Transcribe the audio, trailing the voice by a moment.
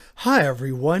Hi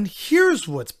everyone, here's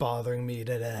what's bothering me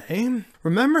today.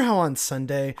 Remember how on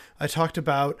Sunday I talked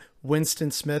about Winston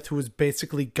Smith, who was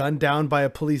basically gunned down by a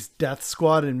police death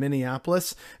squad in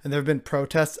Minneapolis, and there have been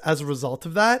protests as a result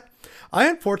of that? I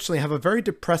unfortunately have a very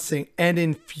depressing and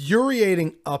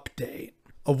infuriating update.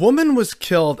 A woman was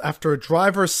killed after a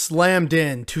driver slammed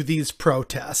into these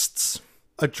protests.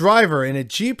 A driver in a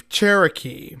Jeep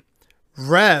Cherokee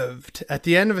revved at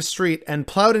the end of a street and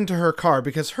plowed into her car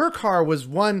because her car was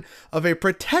one of a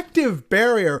protective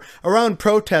barrier around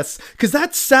protests, because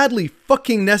that's sadly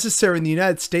fucking necessary in the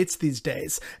United States these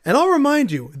days. And I'll remind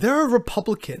you, there are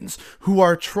Republicans who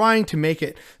are trying to make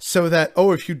it so that,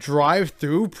 oh, if you drive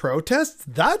through protests,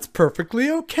 that's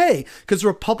perfectly okay, because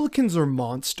Republicans are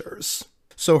monsters.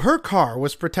 So her car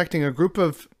was protecting a group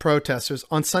of protesters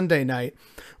on Sunday night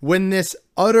when this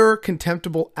utter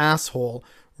contemptible asshole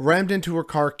rammed into her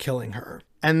car, killing her.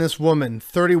 And this woman,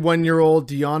 31-year-old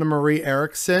Deanna Marie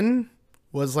Erickson,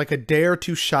 was like a day or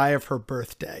two shy of her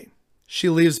birthday. She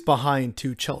leaves behind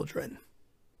 2 children.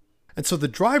 And so the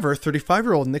driver,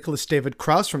 35-year-old Nicholas David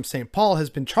Krause from St. Paul,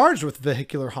 has been charged with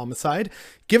vehicular homicide,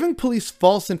 giving police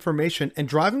false information, and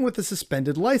driving with a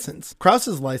suspended license.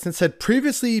 Krause's license had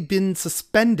previously been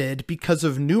suspended because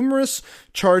of numerous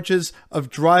charges of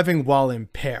driving while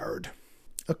impaired.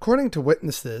 According to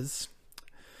witnesses,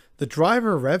 the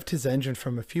driver revved his engine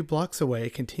from a few blocks away,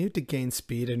 continued to gain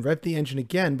speed, and revved the engine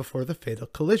again before the fatal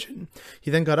collision. He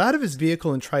then got out of his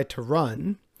vehicle and tried to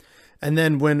run. And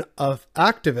then when an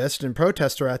activist and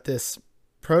protester at this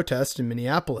protest in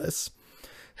Minneapolis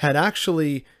had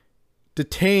actually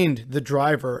detained the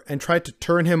driver and tried to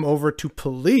turn him over to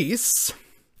police,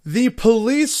 the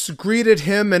police greeted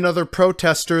him and other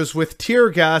protesters with tear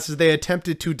gas as they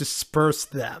attempted to disperse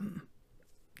them.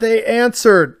 They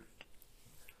answered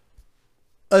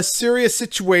a serious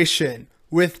situation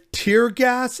with tear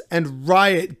gas and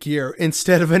riot gear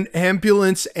instead of an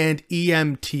ambulance and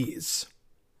EMTs.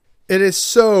 It is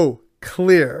so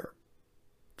clear.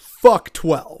 Fuck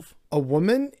 12. A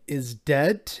woman is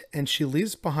dead and she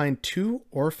leaves behind 2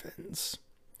 orphans.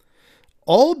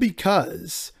 All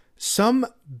because some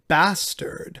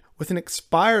bastard with an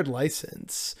expired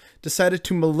license decided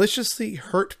to maliciously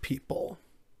hurt people.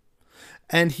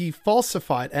 And he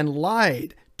falsified and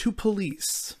lied to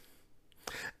police.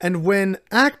 And when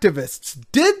activists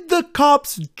did the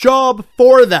cops' job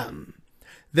for them,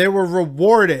 they were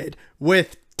rewarded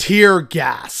with tear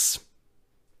gas.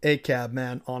 ACAB,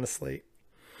 man, honestly.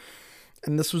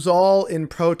 And this was all in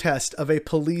protest of a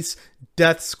police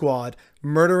death squad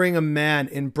murdering a man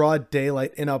in broad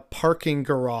daylight in a parking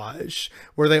garage,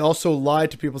 where they also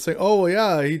lied to people saying, oh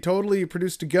yeah, he totally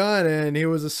produced a gun and he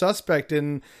was a suspect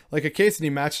in like a case and he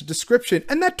matched the description.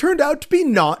 And that turned out to be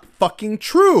not fucking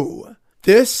true.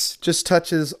 This just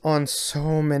touches on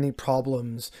so many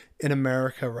problems in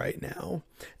America right now.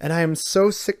 And I am so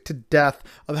sick to death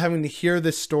of having to hear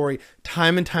this story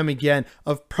time and time again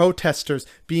of protesters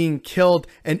being killed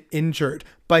and injured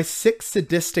by 6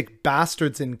 sadistic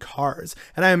bastards in cars.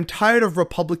 And I am tired of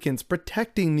Republicans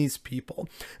protecting these people.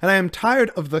 And I am tired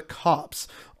of the cops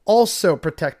also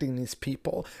protecting these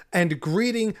people and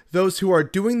greeting those who are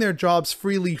doing their jobs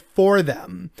freely for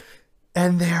them.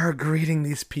 And they are greeting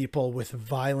these people with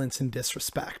violence and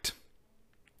disrespect.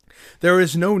 There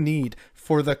is no need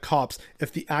for the cops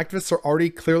if the activists are already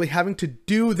clearly having to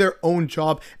do their own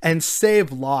job and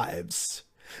save lives.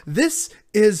 This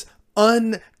is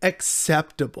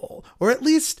unacceptable, or at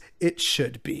least it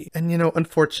should be. And you know,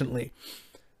 unfortunately,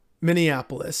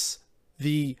 Minneapolis,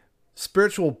 the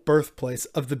spiritual birthplace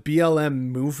of the BLM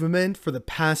movement for the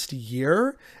past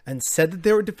year, and said that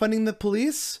they were defunding the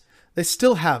police, they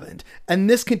still haven't, and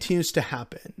this continues to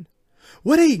happen.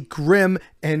 What a grim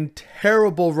and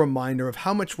terrible reminder of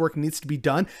how much work needs to be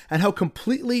done and how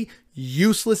completely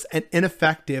useless and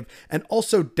ineffective and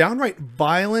also downright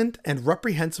violent and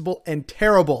reprehensible and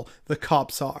terrible the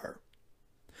cops are.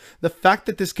 The fact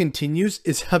that this continues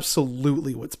is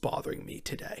absolutely what's bothering me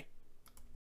today.